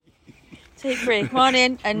Take 3.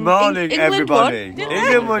 Morning. And Morning, England everybody. Won,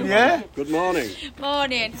 England won, yeah. Good morning.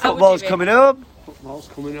 Morning. Football's coming home. Football's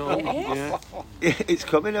coming home. Yeah. It's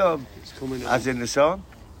coming home. It's coming home. As in the song.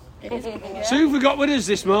 So who've we got with us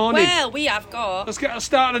this morning? Well, we have got Let's get a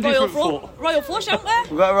start on a different foot. Royal Flush, haven't we?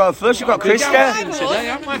 We've got a Royal Flush, we've got Krista. Today,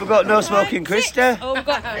 haven't we? We've got no smoking Krista. Oh, we've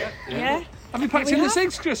got... Yeah. Have you packed in the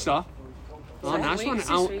 6, Krista? Oh, nice one.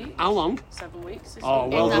 How long? 7 weeks. Oh,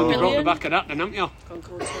 well done. You broke the back of that then, haven't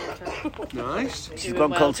you? Nice. She's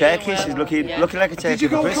gone cold turkey. She's looking like a turkey Did you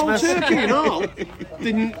for go Christmas. cold turkey and all?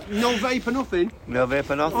 No vape or nothing? No vape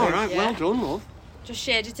or nothing. All right, well done, love. Just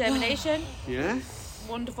sheer determination. Yeah.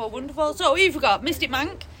 Wonderful, wonderful. So, who have we got? Mystic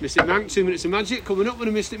Mank, Mystic Mank, 2 minutes of magic, coming up with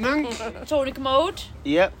a Mystic Mank. Tony Commode.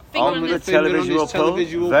 Yep, Finger on on the his- finger on televisual his pulse.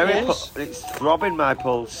 televisual Very pulse. it's throbbing my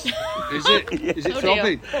pulse. Is it? Is it Oh,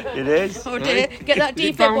 throbbing? It is. Oh dear, get that Is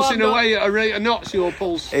it defib bouncing warmed up. away at a rate of knots, your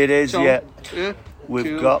pulse? It is, Tom? yeah. Yeah? We've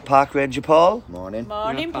Cool. got Park Ranger Paul. Morning.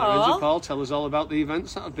 Morning, Park Ranger Paul. Paul, tell us all about the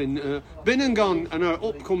events that have been and gone and are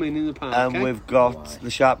upcoming in the park. And eh? we've got the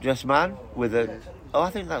Sharp Dressed Man with a... Oh, I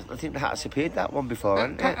think the hat's appeared that one before,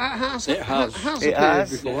 hasn't it? It has. It has. It It has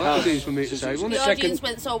has. before. It That has. seems for me to say, wasn't The it? audience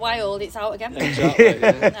went so wild, it's out again. Exactly.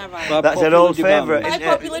 Yeah. All right. By That's an popular old demand. favourite, By isn't it?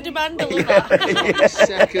 popular demand, I love that.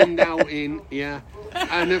 Second outing, yeah.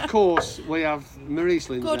 And of course, we have Maurice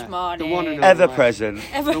Lindsay. Good morning. The one and Ever only. present.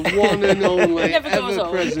 Ever- The one and only, Never goes ever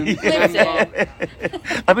home. present. Lives member. it.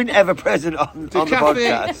 I mean, ever present on the Cafe,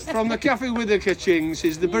 podcast. from the Cafe with the Ka-ching,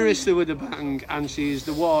 she's the barista with a bang, and she's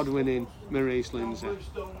the award-winning Maurice Lindsay.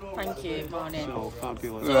 Thank you, morning. So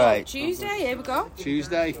fabulous. So, Right. Tuesday, here we go.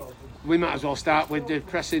 Tuesday. We might as well start with the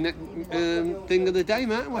pressing thing of the day,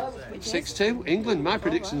 mightn't we? 6-2, England. My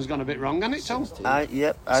prediction's gone a bit wrong, hasn't it, Tom?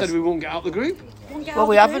 Yep. Said we won't get out the group. Won't get Well, out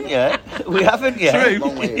we the haven't group. yet. We haven't yet.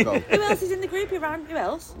 Long way to go. Who else is in the group, Iran? Who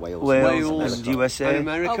else? Wales. Wales and USA. And Oh,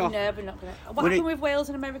 America. no, we're not going to. What Would happened it- with Wales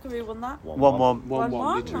and America? Who won that? 1-1.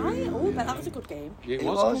 1-1. Right. Oh, but that was a good game. It It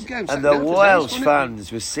was a good game. And Second the half was Welsh nice, wasn't it?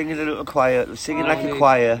 fans were singing a little choir, singing like a yeah.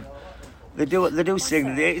 choir. They do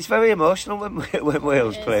sing. It's very emotional when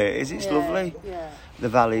Wales play. It's lovely. Yeah. The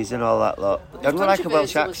valleys and all that lot. I do like a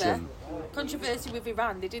Welsh Controversy was there. accent. Controversy with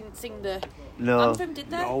Iran. They didn't sing the No. anthem, did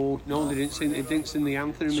they? No, they didn't sing the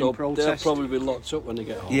anthem So in they'll protest. probably be locked up when they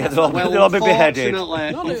get home. Yeah, they'll Well, be beheaded.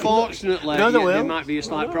 unfortunately, No, they yeah, there will. might be a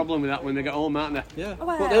slight problem with that when they get home, aren't they? Yeah.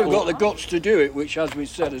 Well. But they've got the guts to do it, which, as we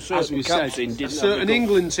said, a As certain we said, captain a didn't certain have the guts.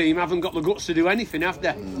 England team haven't got the guts to do anything, have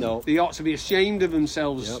they? No. They ought to be ashamed of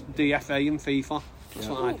themselves, Yep. the FA and FIFA. That's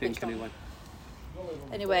what I think, anyway.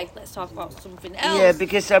 Anyway, let's talk about something else. Yeah,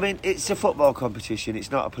 because I mean, it's a football competition.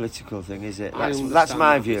 It's not a political thing, is it? I That's understand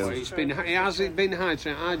my that. view. It has been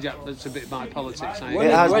hijacked. That's a bit by politics. I It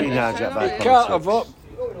think. has When- been hijacked by It can't politics.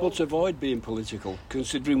 but avoid being political,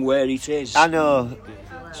 considering where it is. I know,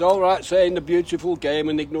 It's all right saying the beautiful game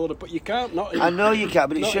and ignore the... But you can't, not in, I know you can't,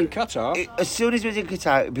 but it not in should. Qatar. As soon as it was in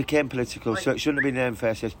Qatar, it became political, so it shouldn't have been named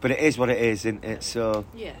first. But it is what it is, isn't it? So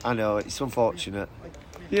Yeah. I know it's unfortunate.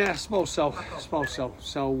 Yeah, I suppose so.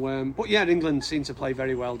 But yeah, England seemed to play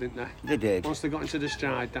very well, didn't they? They did. Once they got into the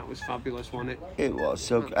stride, that was fabulous, wasn't it? It was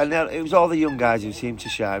so, and then it was all the young guys who seemed to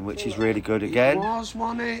shine, which is really good again.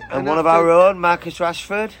 Wasn't it? And one of our own, Marcus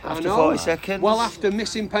Rashford, I after know. 40 seconds. Well, after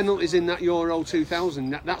missing penalties in that Euro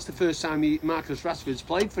 2000, that's the first time Marcus Rashford's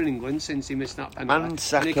played for England since he missed that penalty. And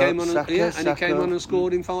Saka, he came on, and he came Saka. on and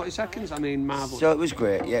scored in 40 seconds. I mean, marvellous. So it was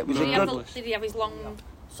great. Yeah, it was Did a he, good. did he have his long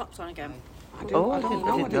socks on again? I Oh, I don't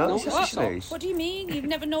didn't know. notice his actually. socks. What do you mean? You've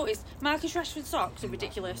never noticed? Marcus Rashford's socks are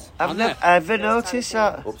ridiculous. I've never ever noticed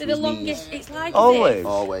that. Up to They're the his longest. knees. It's like Always.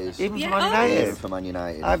 Always. Even Yeah, for Man always. United. For Man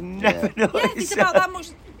United. I've never Yeah, noticed it's about that. that much.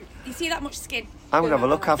 You see that much skin? I'm gonna have a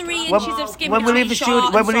look after. 3 When, inches of skin. when we leave the between studio,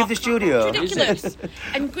 short when and we leave the sock. studio, It's ridiculous.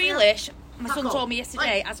 And Grealish, my son told me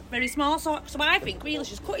yesterday, has very small socks. So I think Grealish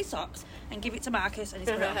should cut his socks and give it to Marcus and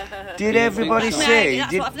his brother. did everybody That's see? what-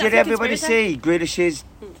 Did, that's did a everybody conspiracy. see Grealish's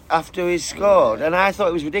after he scored? And I thought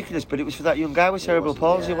it was ridiculous, but it was for that young guy with cerebral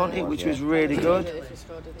palsy, wasn't it? Which was really good.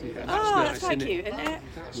 Oh, that's quite isn't it? cute, isn't it?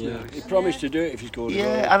 Yeah. He promised to do it if he scored a goal.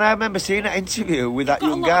 Yeah, and I remember seeing that interview with that Got a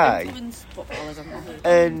young lot of guy, influence footballers, haven't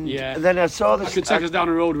they? and Yeah. then I saw I this. could take us down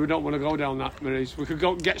a road. We don't want to go down that, Maurice. We could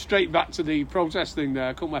get straight back to the protest thing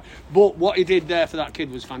there, couldn't we? But what he did there for that kid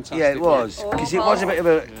was fantastic. Yeah, it was because it was a bit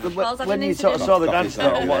of Paul's a had when an you sort of incident. saw the dance.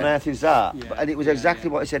 Thought, what on earth is that? Yeah. And it was exactly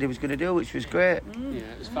what he said he was going to do, which was great. Yeah,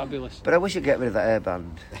 it was fabulous. But I wish he'd get rid of that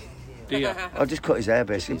hairband. Do you? Or just cut his hair,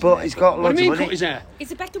 basically. But he's got What loads do you of mean, money. cut his hair? He's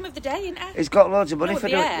the Beckham of the day, isn't he? He's got loads of money No, for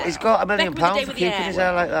the doing. hair. He's got £1 million Beckham of the day for with keeping the his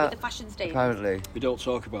hair like With that. the fashion statement. Apparently. We don't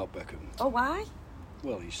talk about Beckham. Oh, why?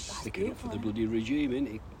 Well, he's sticking up for the bloody regime, isn't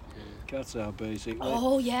he? Qatar, basically.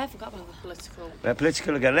 Oh yeah, I forgot about that. Political. We're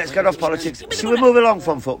political again. Let's get off politics. Should we move along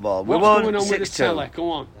from football? We What's won going on with the 6-2. telly?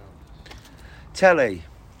 Go on. Telly.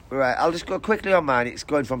 Right, I'll just go quickly on mine. It's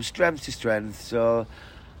going from strength to strength, so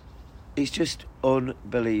it's just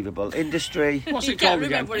unbelievable. Industry. What's You it can't called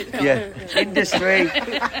again? remember what it's called. Yeah. Industry.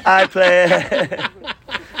 iPlayer.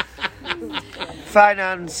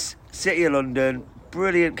 Finance. City of London.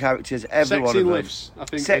 Brilliant characters, every Sex one in of them. lifts, I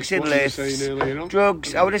think. Sex is in what you were lifts. saying earlier, you know?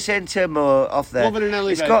 Drugs. I would have said to Mo off there. Love in an It's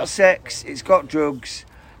elevator. got sex. It's got drugs.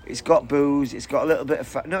 It's got booze. It's got a little bit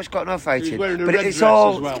of no. It's got no fighting. He's wearing a but red it's dress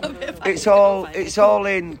all. as well. It's all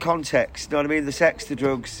in context. You know what I mean? The sex, the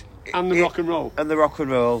drugs, And the rock and roll. and the rock and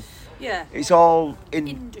roll. Yeah. It's all in.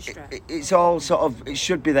 Industry. It's all sort of. It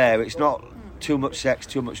should be there. It's not too much sex,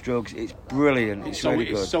 too much drugs. It's brilliant. It's really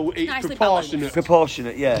good. It's Nicely proportionate.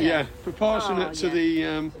 Proportionate, yeah. Yeah, proportionate to the.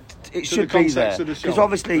 It to should the be there context of the show. because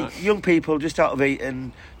obviously Right. young people just out of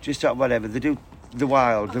eating, just out of whatever they do. The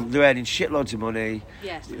wild, they're earning shitloads of money.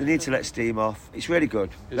 Yes. They need to let steam off. It's really good.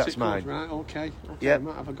 Is That's it good? mine. Right, okay. Yeah. I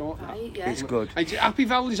might have a go at that. Right, yeah. It's good. Happy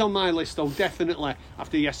Valley's on my list, though, definitely,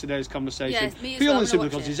 after yesterday's conversation. Yes, me as Purely well, I'm simply gonna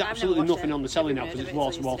because watch there's it. I've never absolutely watched nothing it. on the telly now Never because it's heard of it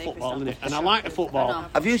wall to wall until football, isn't it? yesterday, And I for like the sure. football. I know.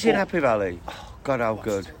 Have you seen Happy Valley? Oh, God, how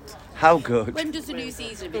good. How good. When does the new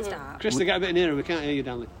season start? Krista, get a bit nearer, we can't hear you,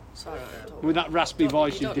 darling. Sorry. With that raspy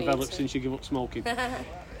voice you you've don't need developed to. since you give up smoking.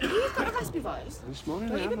 You've got a raspy voice. This morning,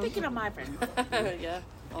 Don't I you be have. picking on my friend. Yeah.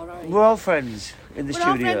 All right. We're all friends in the We're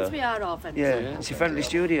all studio. friends. We are all friends. Yeah, it's a friendly We're all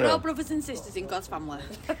studio. brothers and sisters in God's family.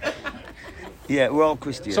 Yeah, we're all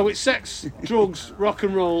Christian. So it's sex, drugs, rock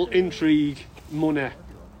and roll, intrigue, money.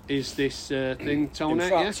 Is this thing, In Tony?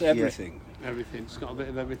 fact, Yeah? everything, Everything. It's got a bit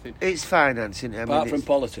of everything. It's finance, isn't it? I mean, apart from it's-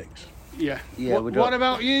 politics. Yeah. Yeah, we don't- What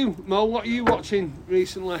about you, Mo? What are you watching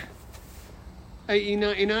recently?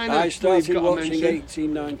 1899. I we've started got to watching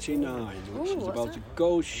mention. 1899, which Ooh, is what's about that? a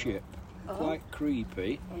ghost ship, quite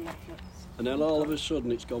creepy. And then all of a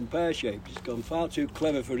sudden it's gone pear-shaped. It's gone far too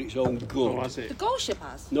clever for its own good. Oh, has The it? Ghost Ship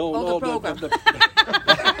has. No, or no, the programme.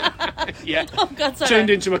 Yeah. Oh God, sorry. Turned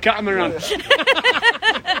into a catamaran.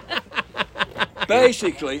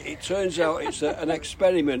 Basically, it turns out it's an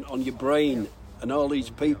experiment on your brain, and all these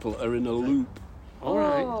people are in a loop All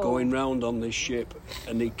right. going round on this ship,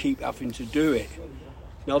 and they keep having to do it.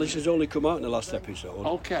 Now, this has only come out in the last episode,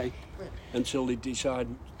 Okay. until they decide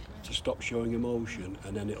to stop showing emotion,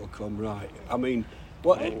 and then it'll come right. I mean,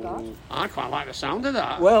 what? I quite like the sound of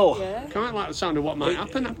that. Well, Quite like the sound of what might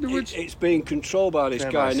happen afterwards. it's being controlled by this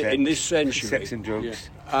Same guy like in this century. Sex and drugs.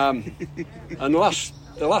 And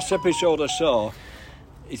the last episode I saw,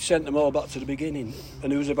 he sent them all back to the beginning,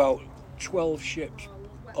 and there was about 12 ships.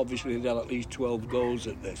 Obviously, they had at least 12 goals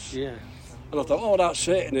at this. Yeah. And I thought, oh, that's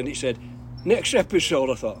it. And then he said, next episode.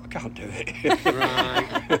 I thought, I can't do it.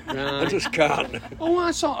 Right. I just can't. Oh,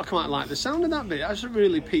 I sort of quite like the sound of that bit. That's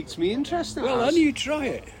really piqued me interest. that Well, has. then you try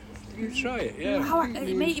it. You try it, yeah. How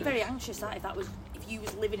it made you very anxious that if you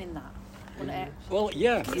was living in that, wouldn't it? Well,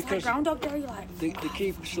 yeah, It's like because Groundhog Day, like. they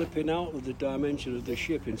keep slipping out of the dimension of the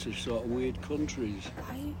ship into sort of weird countries.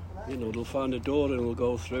 Right. You know, they'll find a door and they'll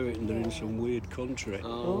go through it and they're in some weird country.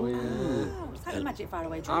 Oh, yeah. Oh, it's like the Magic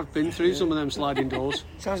Faraway trip. I've been through some of them sliding doors.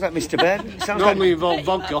 Sounds like Mr. Ben. Sounds Normally like,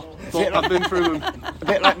 involve vodka, but I've been through them. a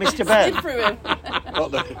bit like Mr. Ben. Through him.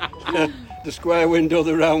 Got the square window,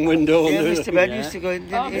 the round window. Yeah, and the, Mr. Ben used to go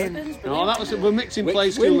in. Oh, in. husband's No, brilliant. that was we're mixing Which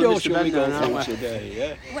play school and window Mr. shall we Ben go now, aren't through we? today?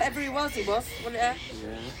 Yeah. Whatever he was, wasn't it?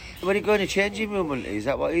 When he go in a changing room, wasn't he? Is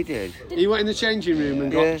that what he did? He went in the changing room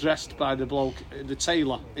and got Yeah. dressed by the bloke, the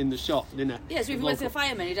tailor in the shop, didn't he? Yeah, so if he went to the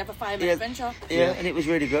fireman, he'd have a fireman Yeah. adventure. Yeah, and it was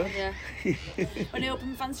really good. Yeah. When he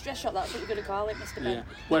opened fancy dress shop, that's what we're going to call it, Mr. Ben. Yeah.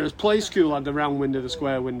 Whereas play school had the round window, the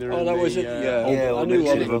square window. Oh, and that the, was it, yeah. Yeah, I well, knew mixing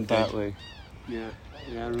all it of them up that did. way. Yeah.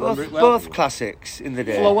 Yeah, I remember Both, it well. both classics in the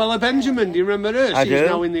day. Flowella Benjamin, do you remember her? I She's do.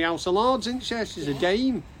 now in the House of Lords, isn't she? She's a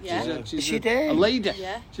dame. Yeah. She's Is she a dame? lady.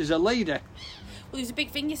 Yeah. She's a lady. Well, there was a big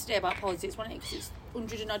thing yesterday about politics, wasn't it? Because it's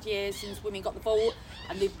 100 and odd years since women got the vote,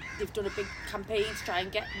 and they've done a big campaign to try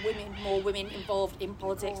and get more women involved in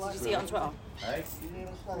politics. Did you see it on Twitter?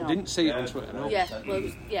 No. Didn't see it on Twitter, no. Yeah, well, it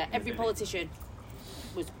was, every politician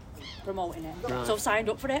was promoting it. So I've signed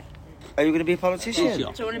up for it. Are you going to be a politician?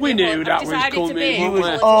 Yeah. So I wanna We be a knew poli- that I've was decided to coming. be You a was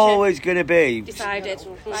politician. always going to be. Decided.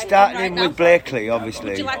 Right, Starting right in now. with Blakely, Would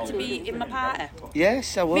obviously. you like to be in my party?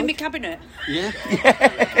 Yes, I In would. my cabinet? Yeah.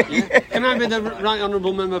 Yeah. Can I be the right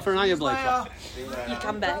honourable member for Higher Blakely? You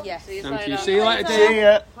can be, yeah. Thank you. See you later, See Dave.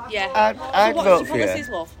 ya. Yeah. I'd so vote what's for your you. policies,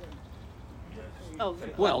 love? Oh,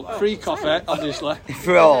 Well, free coffee, obviously.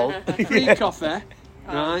 For all. Free coffee,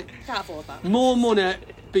 right? can't afford that. More money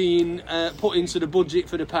being put into the budget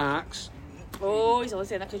for the parks. Oh, he's only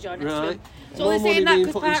saying that because you're next to Right. him. He's only More saying money that being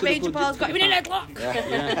because put into Park the Ranger budget. Paul's got him in a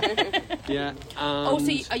headlock. Yeah. Oh, so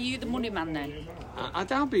And are you the money man then?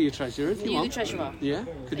 I'll be your treasurer if Are you you the want. treasurer? Yeah,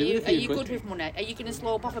 could do Are with a you few quid. good with money? Are you going to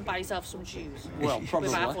slope off and buy yourself some shoes? Well, probably.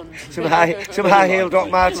 With our funds? Some high-heel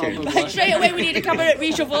Doc Martens. Probably. Straight away, we need a cabinet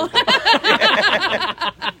reshuffle.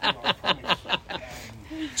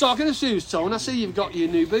 Talking of shoes, Tone, I see you've got your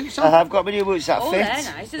new boots on. I have got my new boots that Oh, fit.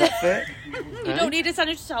 they're nice. That fit. You don't need a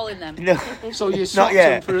sanitary towel in them. No, So you swapped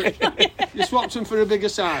yet. them for you swapped them for a bigger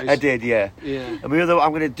size. I did, yeah. Yeah. And my other, I'm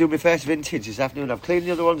going to do my first vintage this afternoon. I've cleaned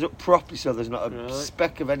the other ones up properly so there's not a Right.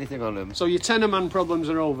 speck of anything on them. So your tenor-man problems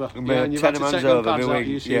are over. My Yeah, and you've had to tenor-man's take them over, pads my out of wing.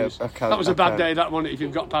 your Yeah, shoes. I can't- That was a I bad can't. day, that one, if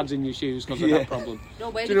you've got pads in your shoes because of Yeah. that problem. No,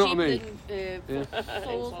 where Do did you know what I mean?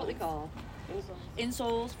 Soles, what they call?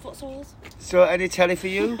 Insoles, foot soles. So, any telly for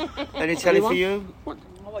you? Any telly for you? What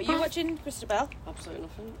are you watching, Christabel? Absolutely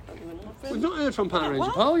nothing at the minute. We've not heard from Power Ranger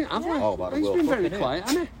What? Paul, have we? Oh, about the He's World been Cup, very innit? quiet,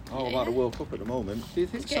 hasn't Oh, about the World Cup at the moment. he? Do you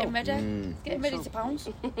think so? Getting ready. Getting ready So- to pounce.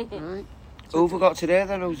 Right. Who have we got today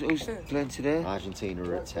then? Who's playing today? Argentina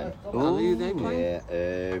are at 10. Are they playing?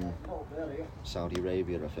 Yeah, Saudi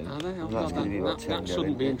Arabia, I think. Are they? Oh, That's God, gonna be about that 10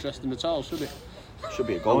 shouldn't be isn't it? interesting at all, should it? Should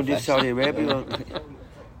be a I goal wonder if fest. Saudi Arabia won't.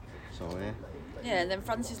 So, yeah. Yeah, and then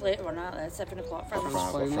France is later on, aren't they? 7 o'clock. France. I've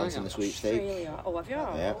got France in the sweepstake. Australia. Oh, have you?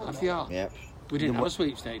 Yep. Have you? Yep. We didn't have a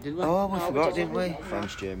sweepstake, did we? Oh, we forgot, didn't we?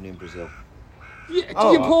 France, Germany, and Brazil. Yeah,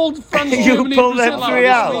 Oh. You pulled France, You Germany, pulled them Brazil three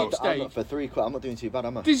out of out. the I'm sweepstake. not, for £3, I'm not doing too bad,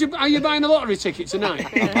 am I? Are you buying a lottery ticket tonight?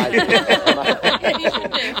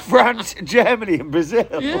 France, Germany, and Brazil.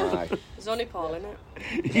 Yeah. Right. There's only Paul in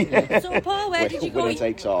it. So, Paul, where did you go? Winner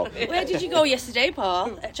takes all. Where did you go yesterday,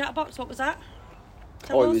 Paul? At Chatbox, what was that?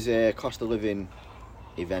 Tell Oh, it us. was a cost of living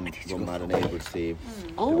event run by the neighbourhoods team.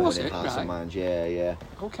 Oh, was in it? Hearts and Right. Minds, yeah.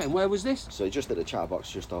 Okay, and where was this? So just at the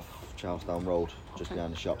Chatterbox, just off Charlestown Road, just Okay.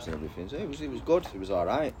 behind the shops and everything. So it was good. It was all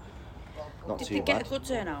right. Not Did too they get bad. a good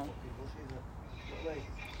turnout?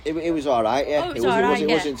 It was all right. Yeah, Oh, it was all right, it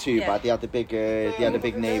yeah. wasn't too Yeah. bad. They had the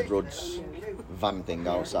big neighbourhoods van thing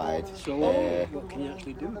outside. So what can you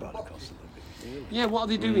actually do about the cost of living? Yeah, what are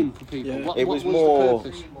they doing for people? Yeah. What, It what was was more. the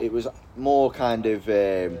purpose? It was more kind of.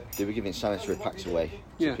 They were giving sanitary packs away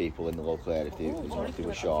to Yeah. people in the local area if they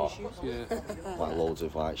were short. Yeah. Like loads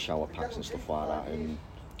of like shower packs and stuff like that, and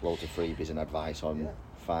loads of freebies and advice on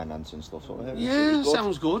finance and stuff. So it was Yeah, good.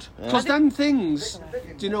 sounds good. Because them things,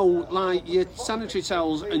 do you know, like your sanitary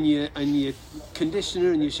towels and your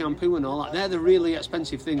conditioner and your shampoo and all that, they're the really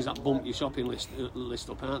expensive things that bump your shopping list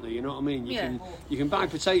up, aren't they? You know what I mean? You can buy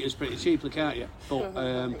potatoes pretty cheaply, can't you?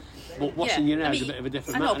 But washing your hair is a bit of a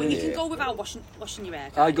different I know, matter. but you isn't can it? go without washing your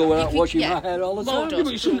hair. I go without You can- washing yeah. my hair all the Mo time. does. Yeah,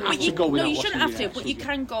 but you shouldn't have to go without No, you washing shouldn't your have to, hair, but you should you?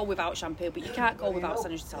 can go without shampoo, but you can't go without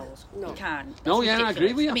sanitary towels. No. You can't. No, That's yeah, I ridiculous.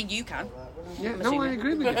 agree with you. I mean, you can. Yeah, no, I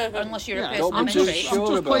agree with you. Unless you're a Yeah, person don't I'm on be the just, street. sure I'm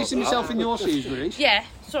just about placing that. myself in your shoes, Maurice. Yeah,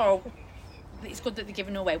 so it's good that they're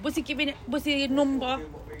giving away. Was there a number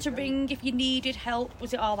to ring if you needed help?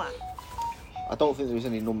 Was it all that? I don't think there was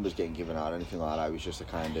any numbers getting given out or anything like that. It was just a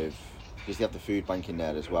kind of because they have the food bank in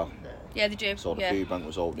there as well. Yeah, they do. So the yeah. food bank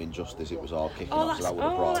was opening just as it was all kicking Oh, off. that's, So that would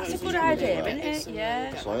have brought that's a people good in as idea, well. isn't it?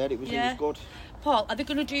 Yeah. So yeah, it was good. Paul, are they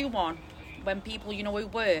going to do one when people, you know, who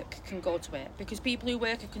work can go to it? Because people who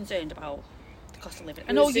work are concerned about the cost of living.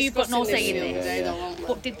 I know you've got no say in this,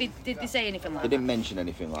 but did they say anything like They that? didn't mention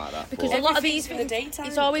anything like that. Because but a lot of these Everything's in the daytime.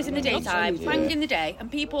 It's always in the daytime, Yeah. bang in the day,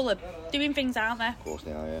 and people are doing things, aren't they? of course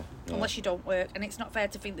they are, yeah. Unless you don't work, and it's not fair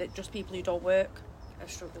to think that just people who don't work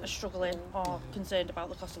are struggling or concerned about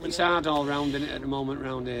the cost of living. It's hard all round, isn't it, at the moment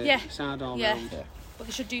round here? Yeah. It's hard all Yeah. round. Yeah. But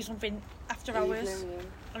they should do something after hours.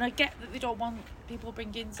 And I get that they don't want people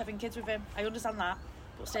bringing 7 kids with them. I understand that,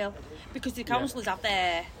 but still, because the councillors have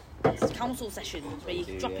their council sessions where you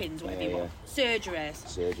They do, drop-ins, yeah. whatever Yeah, you want, surgeries,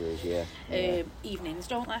 Surgeries, yeah. evenings,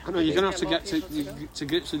 don't they? I know you're going to have to get to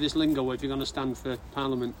grips with this lingo if you're going to stand for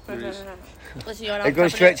Parliament. Maurice. Listen, you're Are you going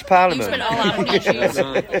straight to Parliament? You spent all that on your shoes.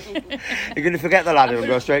 Right. You're going to forget the ladder and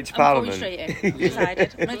go straight to I'm Parliament. going straight in.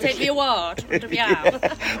 Decided. I'm going to take the award under my arm.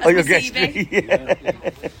 Oh, you'll As my get CV. yeah.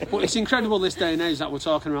 But it's incredible this day and age that we're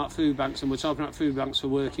talking about food banks, and we're talking about food banks for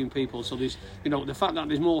working people. So there's, you know, the fact that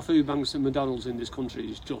there's more food banks than McDonald's in this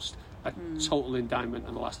country is just a total indictment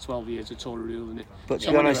in the last 12 years of Tory rule, isn't it? But to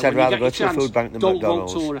So be honest, anyway, I'd when you rather get go your to a chance, food bank than don't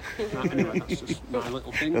McDonald's. Vote Tory. Right, anyway, that's just my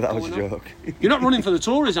little thing. No, that was a going on. joke. You're not running for the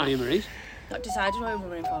Tories, are you, Maurice? Not decided what I'm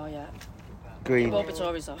running for yet. Green. Won't be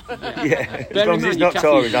Tories though. Yeah. As Bear long in as it's mind, not your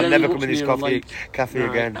Tories, cafe I'll is never very come in this much near a cafe lake.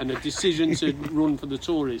 again. And a decision to run for the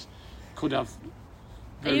Tories could have Are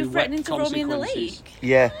very you wet threatening to throw me in the consequences. lake?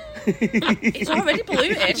 Yeah. It's already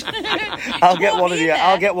polluted. I'll get Throw one me of in you. there.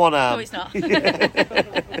 I'll get one No, arm. it's not.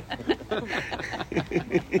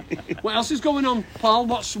 What else is going on, Paul?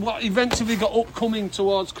 What events have we got upcoming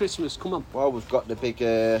towards Christmas? Come on. Well, we've got the big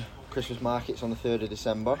Christmas markets on the 3rd of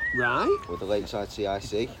December Right. with the Lakeside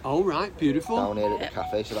CIC Oh, right. Beautiful. down here at the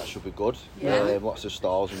cafe, so that should be good. Yeah. Lots of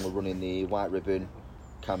stalls, and we're running the White Ribbon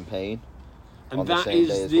campaign. And on the that same is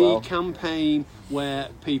day as the well. campaign where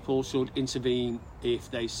people should intervene if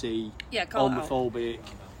they see call it out. homophobic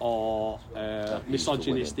or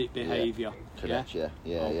misogynistic women. behaviour. Correct, yeah.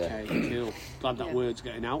 Okay, cool. Glad that word's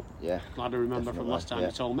getting out. Yeah. Glad I remember from Definitely, last time yeah.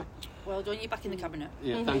 you told me. Well done, you're back in the cabinet.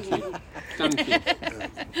 Yeah, thank you. Thank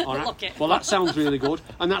you. All Lock right. it. Well, that sounds really good.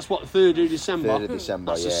 And that's what, 3rd of December? 3rd of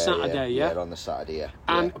December, That's yeah. a Saturday, yeah? Yeah, on the Saturday, yeah.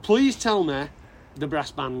 And please tell me the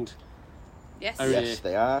brass band. Yes. Oh, Yes,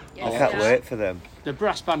 they are. Yes, I can't yeah. wait for them. The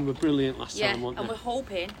brass band were brilliant last Yeah, time, weren't and they? we're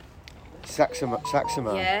hoping,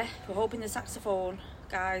 Saxoman. yeah, we're hoping the saxophone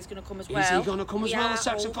guy's going to come as well. Is he going to come as We well, the are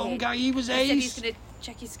saxophone hoping. guy? He was He said he's ace. going to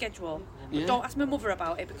check his schedule. Yeah. But don't ask my mother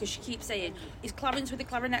about it because she keeps saying, is Clarence with the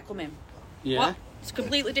clarinet coming? Yeah. What? It's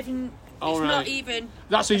completely different. All It's right. not even.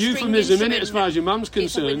 That's a string euphemism, isn't it, instrument. as far as your mum's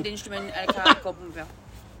It's a wind concerned? instrument and I can't cope with it.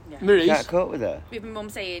 Maurice? Can't cope with her. With my mum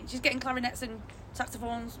saying, she's getting clarinets and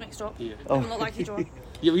saxophones mixed up. Yeah. Doesn't look like each other.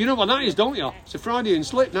 Yeah, well, you know what that is, don't you? It's a Freudian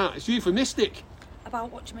slip, now. It's euphemistic,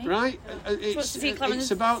 About what do you mean? right? what's the clarinet-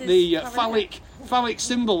 It's about the clarinet? phallic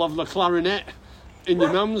symbol of the clarinet in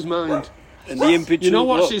your mum's mind. And the impotent You know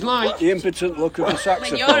what look, she's like? The impotent look of the When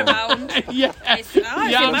saxophone. you're around. Yeah. It's, Yeah,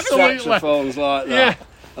 I'm absolutely. Saxophones like that. Yeah.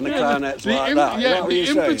 And the clarinets The, like that. Is that yeah, what the you're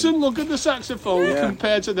saying? impotent look of the saxophone Yeah.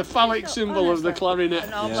 compared to the phallic symbol of the clarinet.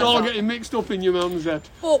 No, It's but- all getting mixed up in your mum's head.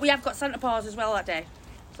 But we have got Santa Paws as well that day.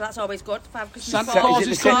 So that's always good. If I have Christmas Santa balls. Claus is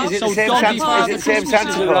it is the same- coming, is it so the same Doggy Santa- Father is it the same Christmas Santa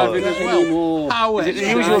is Claus? arriving as well. How Is it the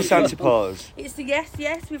usual exciting. Santa Paws It's the yes,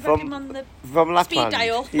 we've From- had him on the from speed Lapland?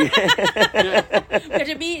 dial. We had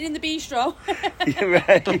a meeting in the bistro.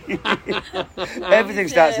 Right. Everything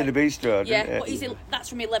starts in the bistro, Yeah, doesn't but it? that's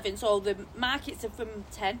from 11, so the markets are from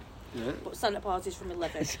 10. Yeah. But Santa Paws is from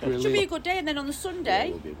 11. Should brilliant. be a good day. And then on the Sunday, Yeah,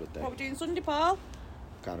 it will be a good day. what are we doing Sunday, Paul?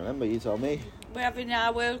 Can't remember, you told me. We're having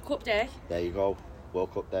our World Cup day. There you go.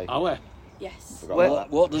 World Cup day. Are we? Yes. Forgot Well- about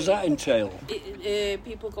What does that entail?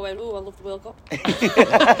 People going, oh, I love the World Cup.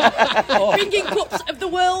 Bringing cups of the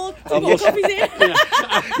world to put coffees in.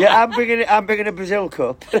 Yeah, I'm bringing a Brazil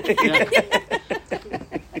cup.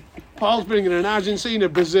 Paul's bringing an Argentina,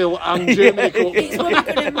 Brazil, and Germany cup. It's when we're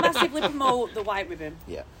going to massively promote the white ribbon.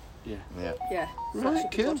 that. Yeah. Yeah. Yeah. Yeah. So Right, that should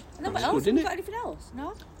be cool. good. And then what That's else? good, Have we innit? got anything else?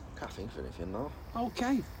 No? Can't think of anything, no.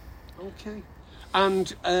 Okay.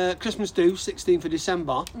 And Christmas do, 16th of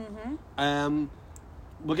December.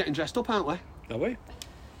 We're getting dressed up, aren't we? Are we?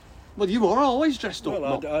 Well, you are always dressed up.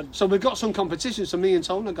 Well, Mum. I'd- So we've got some competitions, so me and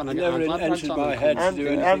Tony are going to get Never our glad entered rags on my and head come. to do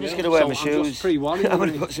I'm anything just else. going to wear So my I'm shoes. just pre-warning I'm going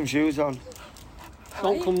you. to put some shoes on.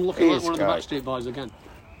 Don't come looking like Here's one of the Sky. Backstreet Boys again.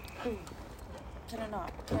 Don't know.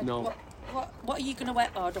 No. What are you going to wear?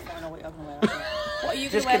 Oh, I don't want to know what you're going to wear. actually. What are you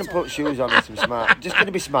Just going going to to wear? put shoes on and some smart. Just going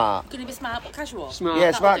to be smart. Going to be smart but casual. Smart. Yeah,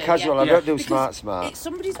 That'll smart do, casual. yeah. I don't do Because smart. It's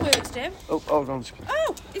somebody's works day. Oh, hold on. a second.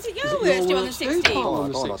 Oh, is it your Is it works your day on the works day, 16th? Paul? Oh, On I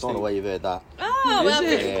the don't know 16th. where you've heard that. Oh, well,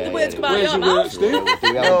 Is it? the words come out of Where's your your mouth. works do? We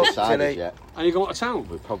No, haven't decided Tilly. yet. Are you going to town?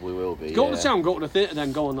 We probably will be. Go yeah. to town, go to the theatre,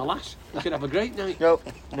 then go on the lash. We could have a great night. No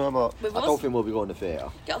more. With I us. don't think we'll be going to theatre.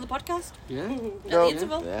 Get on the podcast. Yeah. At No. the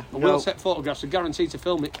interval. Yeah. And No. we'll set photographs, are guaranteed to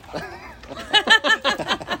film it.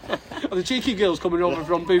 Are the cheeky girls coming over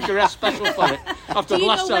from Bucharest special for it? After Do the you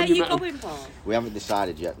last know where time you you're met them? going, Paul? We haven't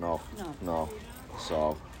decided yet, no. No.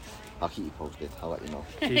 So, I'll keep you posted. I'll let you know.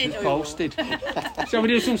 Keep No, it you won't. posted. Shall we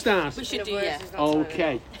do some stars? We should do, yeah.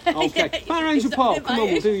 Okay. Okay. Fire Ranger It's Paul, not come on, we'll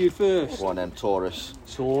invited. do you first. Go on then, Taurus.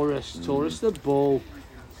 Taurus the bull.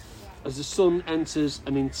 As the sun enters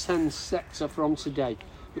an intense sector from today,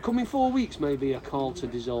 the coming 4 weeks may be a call to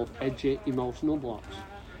dissolve edgy emotional blocks.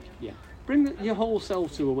 Yeah. Bring your whole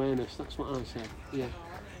self to awareness, that's what I say. Yeah.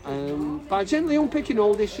 By gently unpicking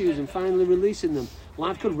old issues and finally releasing them,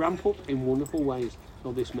 life could ramp up in wonderful ways,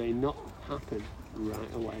 though this may not happen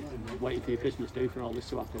right away. Waiting for your Christmas do for all this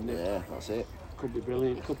to happen. Nick. Yeah, that's it. Could be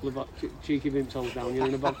brilliant. A couple of cheeky vimtos down here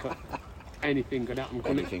in a vodka. Anything could happen,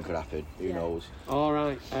 couldn't it? Anything could happen. Who knows? All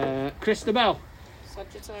right, Christabel.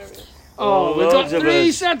 Sagittarius. Oh, we've got loads of 3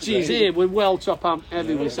 us. Saggies here. We're well top up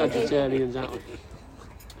heavy with Sagittarians, aren't we?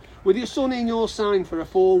 With your sun in your sign for a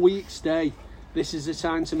 4-week stay, this is the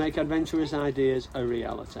time to make adventurous ideas a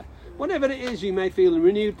reality. Whatever it is, you may feel a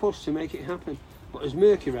renewed push to make it happen. But as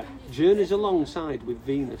Mercury journeys alongside with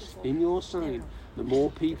Venus in your sign, the more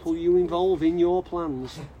people you involve in your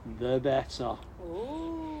plans, the better.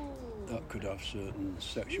 That could have certain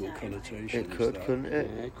sexual connotations. It could, that. couldn't Yeah,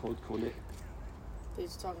 it? couldn't it?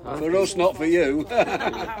 He's talking about For us, not for you.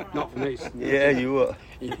 Not for me. Yeah, you were.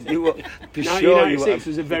 You were. For sure you 1996 were.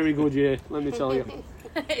 was a very good year, let me tell you.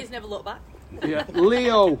 He's never looked back. Yeah,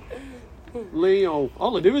 Leo.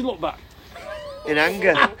 All they do is look back. In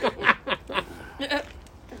anger.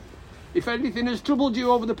 If anything has troubled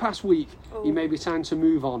you over the past week, it may be time to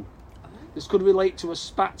move on. This could relate to a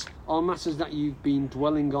spat or matters that you've been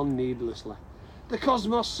dwelling on needlessly. The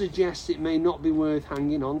cosmos suggests it may not be worth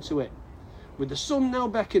hanging on to it. With the sun now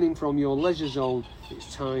beckoning from your leisure zone,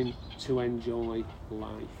 it's time to enjoy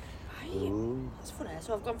life. That's funny.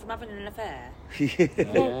 So I've gone from having an affair.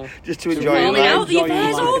 Yeah. Just to enjoy your Falling out, life. the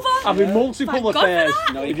affair's over. Having multiple Thank God for affairs.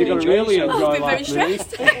 that. No, If you you're can going to enjoy really yourself. enjoy I've been very life, mate.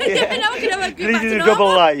 stressed. Yeah, now I can have a go back Leading to a double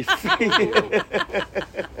normal. life.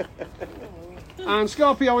 And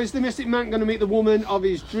Scorpio is the mystic man going to meet the woman of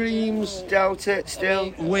his dreams. Doubt it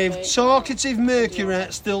still. With talkative Mercury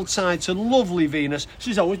still tied to lovely Venus.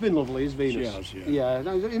 She's always been lovely, is Venus? She has, Yeah,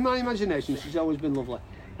 no, in my imagination, she's always been lovely.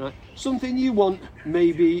 Right. Something you want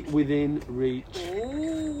may be within reach.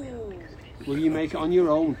 Ooh. Will you make it on your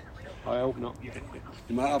own? I hope not.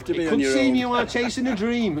 You might have to be It on could your seem own. you are chasing a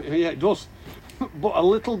dream. Yeah, it does. But a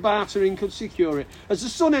little bartering could secure it. As the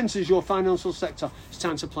sun enters your financial sector, it's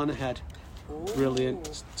time to plan ahead. Brilliant.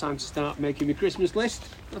 It's time to start making my Christmas list,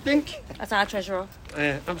 I think. That's our treasurer.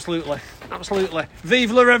 Yeah, absolutely.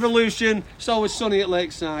 Vive la revolution. It's always sunny at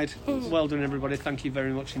Lakeside. Well done, everybody. Thank you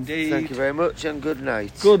very much indeed. Thank you very much and good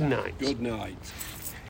night. Good night. Good night.